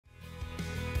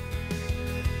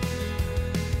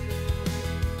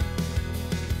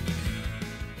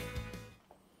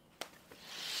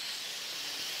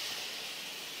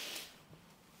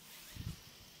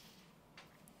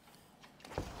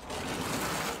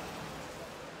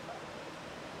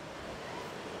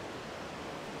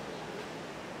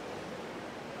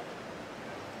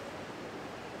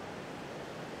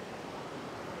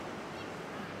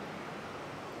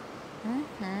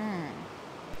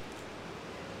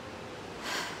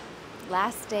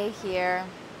Last day here.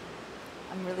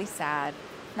 I'm really sad.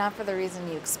 Not for the reason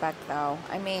you expect, though.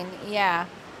 I mean, yeah,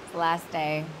 it's the last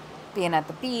day being at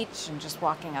the beach and just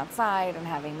walking outside and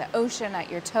having the ocean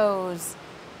at your toes.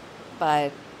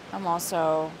 But I'm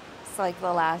also, it's like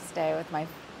the last day with my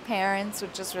parents,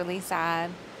 which is really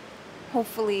sad.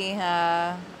 Hopefully,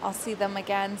 I'll see them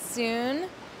again soon.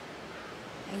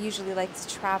 I usually like to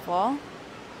travel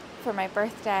for my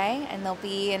birthday, and they'll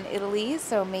be in Italy,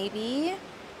 so maybe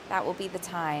that will be the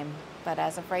time. But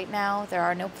as of right now, there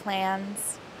are no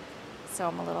plans, so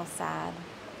I'm a little sad.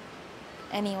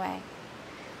 Anyway,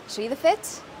 show you the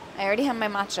fit. I already have my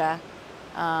matcha,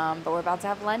 but we're about to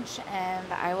have lunch,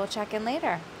 and I will check in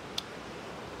later.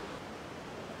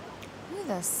 Ooh,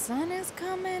 the sun is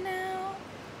coming out.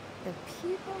 The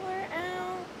people are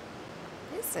out.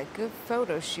 It's a good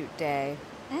photo shoot day.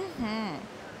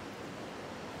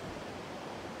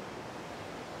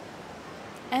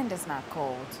 And it's not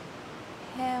cold.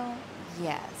 Hell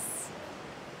yes.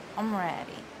 I'm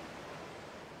ready.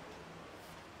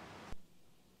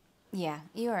 Yeah,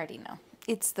 you already know.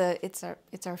 It's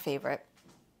our favorite.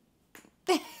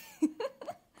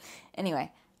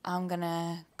 Anyway, I'm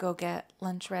gonna go get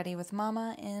lunch ready with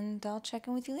Mama, and I'll check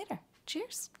in with you later.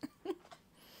 Cheers.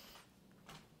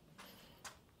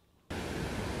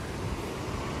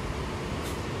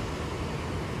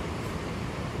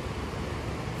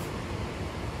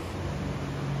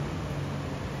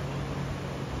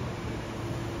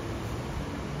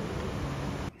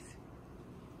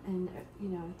 And you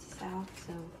know, it's south,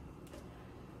 so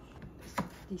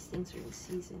these things are in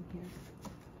season here.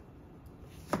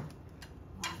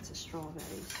 Lots of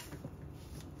strawberries.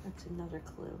 That's another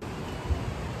clue.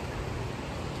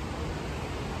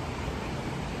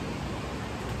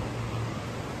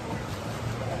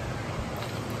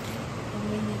 And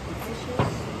we need the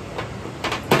dishes.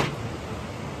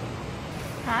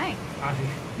 Hi. Hi.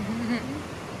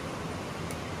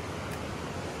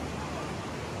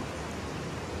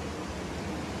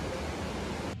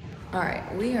 All right,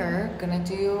 we are gonna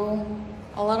do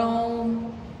a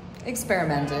little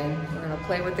experimenting. We're gonna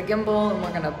play with the gimbal and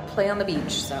we're gonna play on the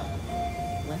beach, so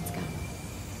let's go.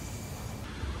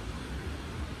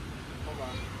 Hold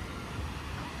on.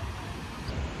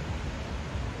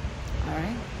 All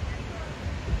right.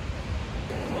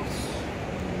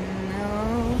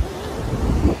 No.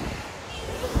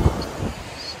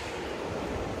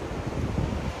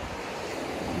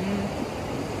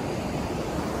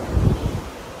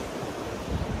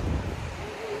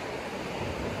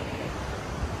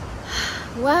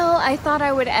 Well, I thought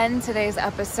I would end today's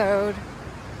episode.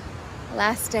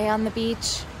 Last day on the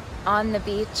beach,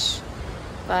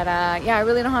 But yeah, I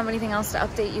really don't have anything else to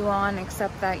update you on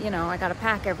except that, you know, I gotta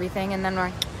pack everything and then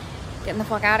we're getting the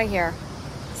fuck out of here.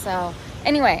 So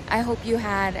anyway, I hope you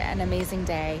had an amazing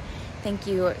day. Thank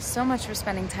you so much for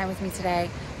spending time with me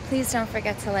today. Please don't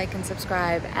forget to like and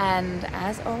subscribe. And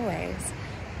as always,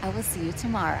 I will see you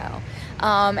tomorrow.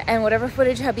 And whatever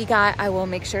footage hubby got, I will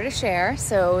make sure to share.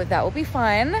 So that will be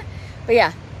fun. But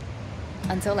yeah,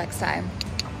 until next time.